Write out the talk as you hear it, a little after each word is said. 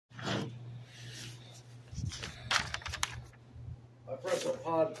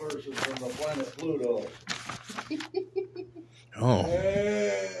pod person from the planet Pluto. Oh.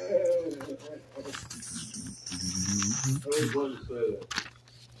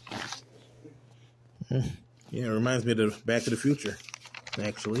 Yeah, it reminds me of the Back to the Future,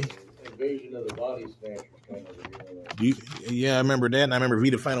 actually. Invasion of the Body Snatchers kind of. Yeah, I remember that, and I remember V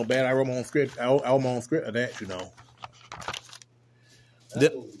the Final Battle. I wrote my own script. I wrote my own script of that, you know.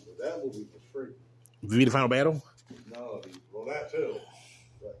 That movie was free. V the Final Battle? No, well, that too.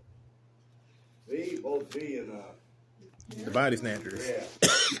 But both V and the Body Snatchers. Yeah.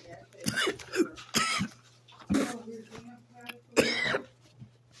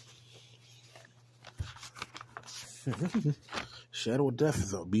 Shadow of death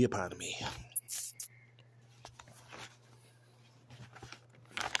is be upon me.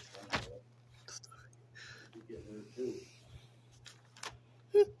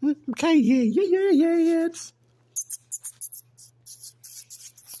 Okay, yeah.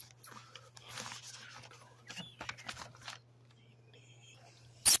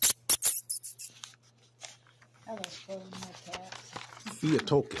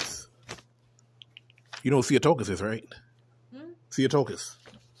 Theotokos. You know what Theotokos is, right? Theotokos.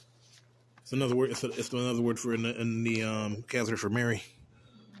 It's another word. It's another word for in the Catholic for Mary.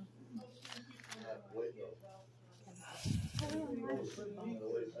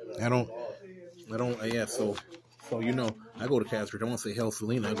 I don't. Yeah. So you know, I go to Catholic. I want to say Hell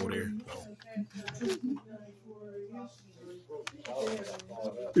Selena. I go there. So.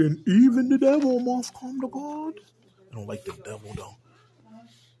 And even the devil must come to God. I don't like the devil though.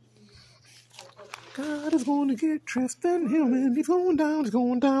 God is going to get Tristan Hillman. He's going down, he's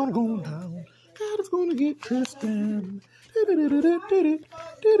going down, going down. God is going to get Tristan. I don't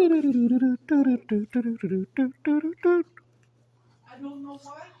know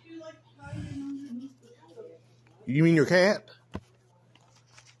why she likes hiding underneath the stove. You mean your cat?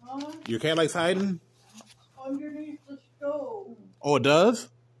 Huh? Your cat likes hiding? Underneath the stove. Oh, it does?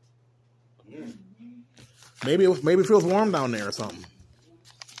 Mm-hmm. Maybe it feels warm down there or something.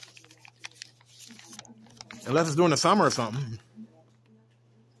 Unless it's during the summer or something.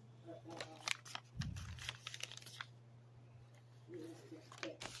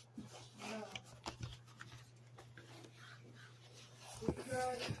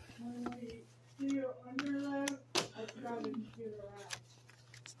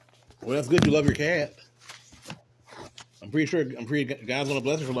 Well, that's good. You love your cat. I'm pretty sure God's gonna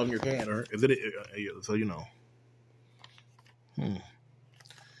bless you for loving your cat, or is it? So you know.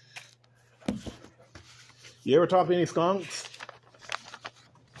 You ever talk to any skunks?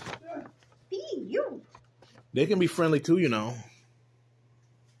 You. They can be friendly too, you know.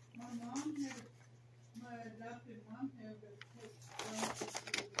 My adopted mom had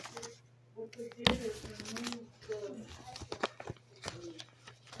what they did is remove the...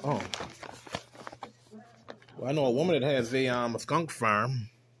 Oh. Well, I know a woman that has a skunk farm.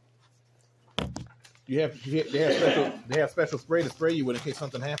 They have special spray to spray you with in case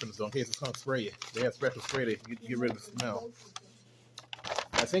something happens. So in case the skunk spray you, they have special spray to get rid of the smell.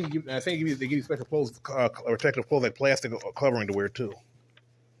 I think they give you special clothes, protective clothes like plastic covering to wear too.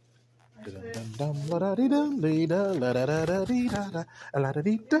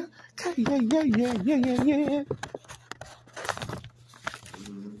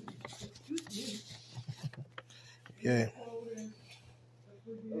 Yeah.